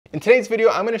In today's video,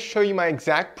 I'm going to show you my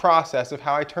exact process of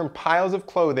how I turn piles of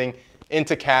clothing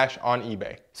into cash on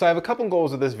eBay. So I have a couple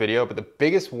goals with this video, but the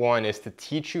biggest one is to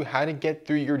teach you how to get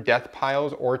through your death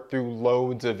piles or through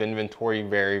loads of inventory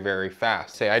very, very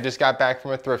fast. Say I just got back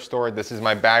from a thrift store. This is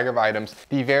my bag of items.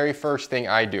 The very first thing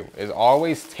I do is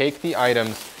always take the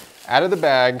items out of the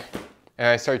bag and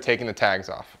I start taking the tags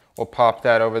off. We'll pop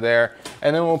that over there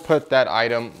and then we'll put that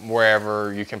item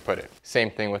wherever you can put it.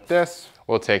 Same thing with this.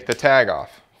 We'll take the tag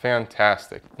off.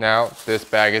 Fantastic. Now this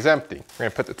bag is empty. We're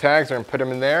gonna put the tags, we're gonna put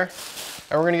them in there,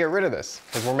 and we're gonna get rid of this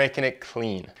because we're making it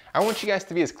clean. I want you guys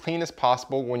to be as clean as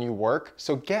possible when you work,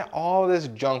 so get all this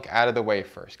junk out of the way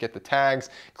first. Get the tags,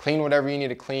 clean whatever you need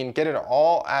to clean, get it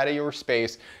all out of your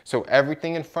space so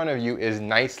everything in front of you is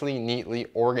nicely, neatly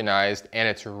organized and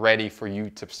it's ready for you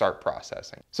to start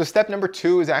processing. So step number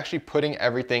 2 is actually putting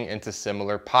everything into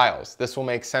similar piles. This will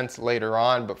make sense later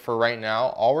on, but for right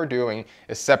now, all we're doing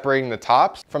is separating the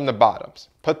tops from the bottoms.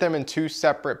 Put them in 2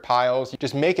 separate piles.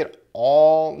 Just make it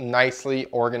all nicely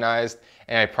organized,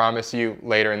 and I promise you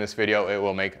later in this video it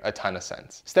will make a ton of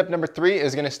sense. Step number 3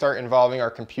 is going to start involving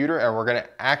our computer, and we're going to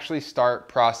actually start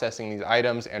processing these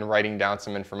items and writing down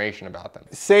some information about them.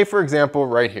 Say for example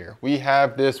right here we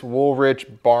have this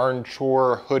Woolrich barn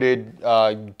chore hooded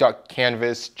duck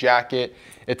canvas jacket.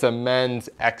 It's a men's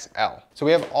XL. So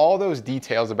we have all those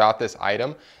details about this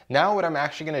item. Now what I'm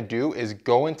actually going to do is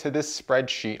go into this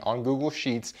spreadsheet on Google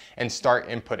Sheets and start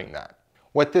inputting that.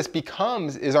 What this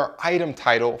becomes is our item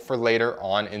title for later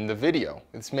on in the video.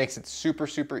 This makes it super,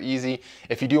 super easy.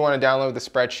 If you do want to download the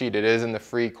spreadsheet, it is in the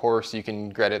free course. You can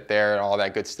get it there and all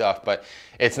that good stuff, but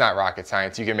it's not rocket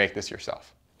science. You can make this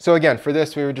yourself. So again, for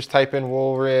this, we would just type in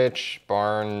Woolrich,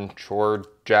 barn, chore,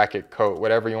 jacket, coat,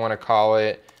 whatever you want to call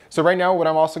it. So right now, what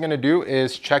I'm also gonna do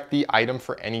is check the item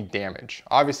for any damage.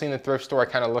 Obviously in the thrift store, I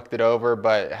kind of looked it over,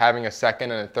 but having a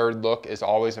second and a third look is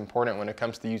always important when it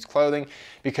comes to used clothing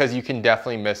because you can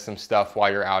definitely miss some stuff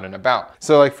while you're out and about.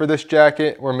 So like for this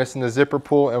jacket, we're missing the zipper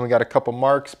pull and we got a couple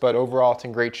marks, but overall it's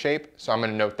in great shape. So I'm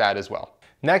gonna note that as well.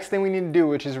 Next thing we need to do,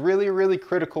 which is really, really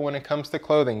critical when it comes to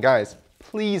clothing, guys,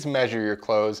 please measure your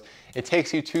clothes. It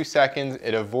takes you 2 seconds,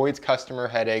 it avoids customer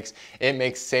headaches, it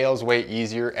makes sales way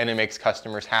easier, and it makes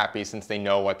customers happy since they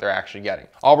know what they're actually getting.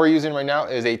 All we're using right now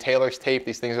is a tailor's tape.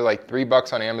 These things are like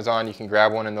 $3 on Amazon. You can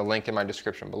grab one in the link in my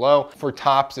description below. For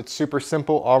tops, it's super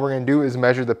simple. All we're gonna do is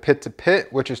measure the pit to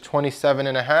pit, which is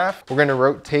 27.5. We're gonna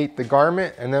rotate the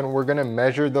garment, and then we're gonna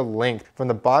measure the length. From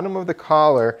the bottom of the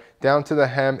collar down to the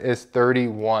hem is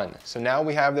 31. So now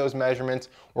we have those measurements.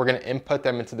 We're gonna input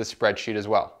them into the spreadsheet as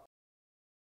well.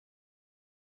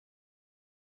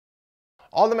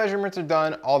 All the measurements are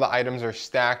done, all the items are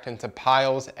stacked into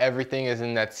piles, everything is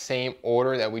in that same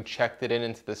order that we checked it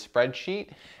into the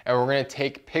spreadsheet, and we're gonna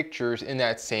take pictures in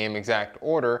that same exact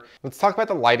order. Let's talk about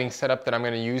the lighting setup that I'm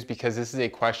gonna use because this is a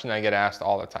question I get asked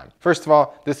all the time. First of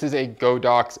all, this is a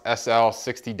Godox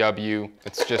SL60W.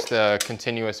 It's just a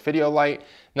continuous video light.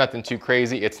 Nothing too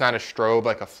crazy. It's not a strobe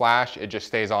like a flash. It just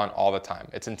stays on all the time.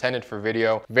 It's intended for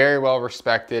video. Very well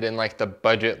respected in like the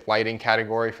budget lighting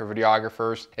category for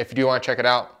videographers. If you do want to check it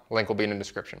out, link will be in the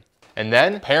description. And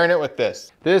then pairing it with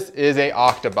this. This is a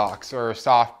Octabox or a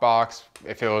soft box.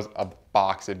 If it was a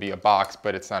box, it'd be a box,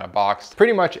 but it's not a box.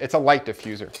 Pretty much it's a light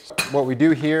diffuser. What we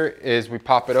do here is we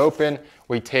pop it open.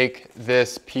 We take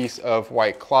this piece of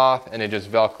white cloth and it just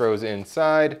Velcros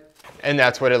inside. And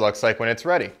that's what it looks like when it's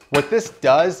ready. What this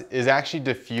does is actually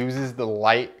diffuses the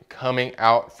light coming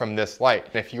out from this light.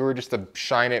 If you were just to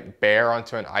shine it bare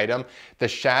onto an item, the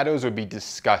shadows would be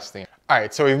disgusting. All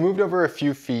right, so we've moved over a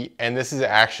few feet and this is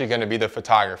actually gonna be the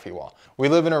photography wall. We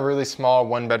live in a really small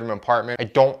 1-bedroom apartment. I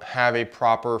don't have a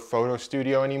proper photo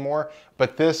studio anymore,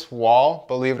 but this wall,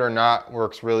 believe it or not,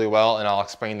 works really well, and I'll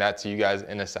explain that to you guys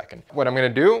in a second. What I'm gonna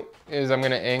do is I'm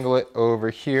gonna angle it over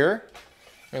here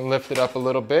and lift it up a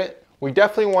little bit. We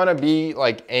definitely want to be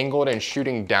like angled and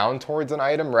shooting down towards an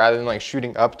item rather than like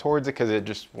shooting up towards it because it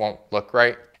just won't look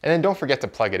right. And then don't forget to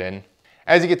plug it in.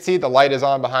 As you can see, the light is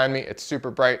on behind me. It's super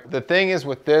bright. The thing is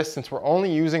with this, since we're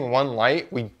only using one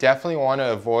light, we definitely want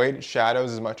to avoid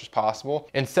shadows as much as possible.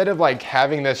 Instead of like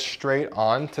having this straight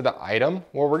on to the item,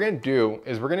 what we're going to do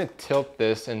is we're going to tilt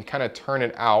this and kind of turn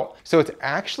it out. So it's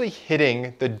actually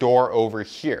hitting the door over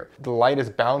here. The light is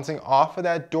bouncing off of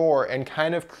that door and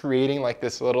kind of creating like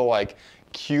this little like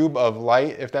cube of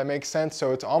light, if that makes sense.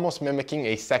 So it's almost mimicking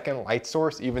a second light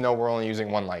source, even though we're only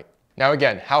using one light. Now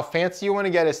again, how fancy you want to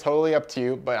get is totally up to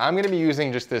you, but I'm going to be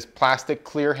using just this plastic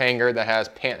clear hanger that has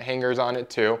pant hangers on it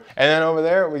too. And then over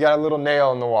there, we got a little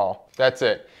nail in the wall. That's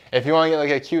it. If you want to get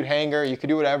like a cute hanger, you can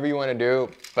do whatever you want to do,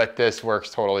 but this works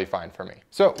totally fine for me.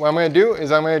 So what I'm going to do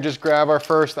is I'm going to just grab our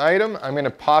first item. I'm going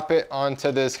to pop it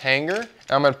onto this hanger. And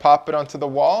I'm going to pop it onto the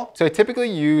wall. So I typically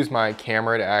use my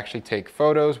camera to actually take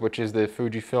photos, which is the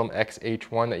Fujifilm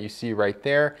X-H1 that you see right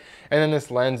there. And then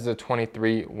this lens is a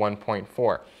 23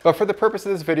 1.4. But for the purpose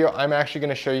of this video, I'm actually going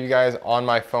to show you guys on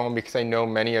my phone because I know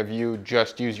many of you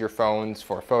just use your phones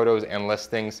for photos and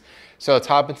listings. So let's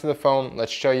hop into the phone.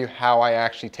 Let's show you how I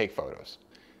actually take photos.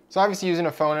 So obviously using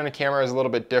a phone and a camera is a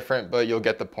little bit different, but you'll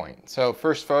get the point. So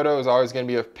first photo is always going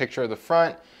to be a picture of the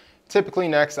front. Typically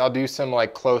next I'll do some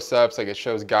like close-ups, like it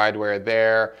shows guide wear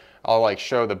there. I'll like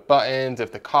show the buttons.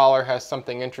 If the collar has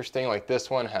something interesting, like this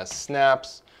one has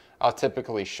snaps, I'll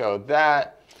typically show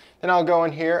that. Then I'll go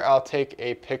in here, I'll take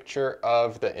a picture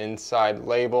of the inside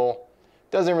label.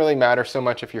 Doesn't really matter so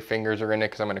much if your fingers are in it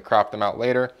because I'm going to crop them out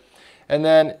later. And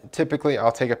then typically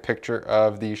I'll take a picture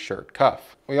of the shirt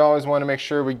cuff. We always want to make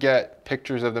sure we get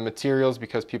pictures of the materials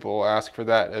because people will ask for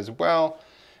that as well.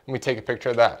 And we take a picture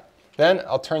of that. Then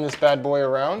I'll turn this bad boy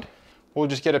around. We'll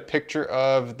just get a picture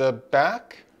of the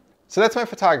back. So that's my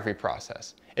photography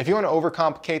process. If you want to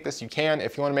overcomplicate this, you can.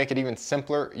 If you want to make it even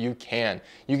simpler, you can.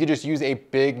 You could just use a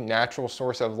big natural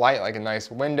source of light, like a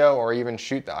nice window, or even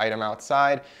shoot the item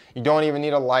outside. You don't even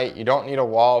need a light. You don't need a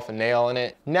wall with a nail in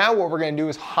it. Now what we're going to do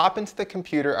is hop into the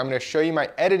computer. I'm going to show you my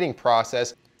editing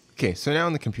process. Okay, so now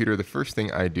on the computer, the first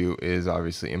thing I do is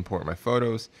obviously import my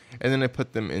photos, and then I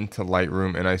put them into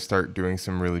Lightroom and I start doing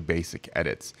some really basic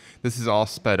edits. This is all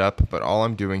sped up, but all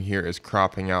I'm doing here is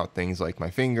cropping out things like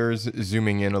my fingers,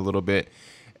 zooming in a little bit,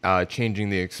 changing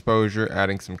the exposure,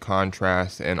 adding some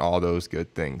contrast, and all those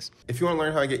good things. If you want to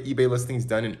learn how I get eBay listings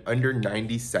done in under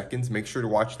 90 seconds, make sure to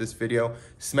watch this video.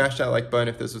 Smash that like button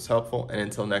if this was helpful, and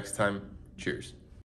until next time, cheers.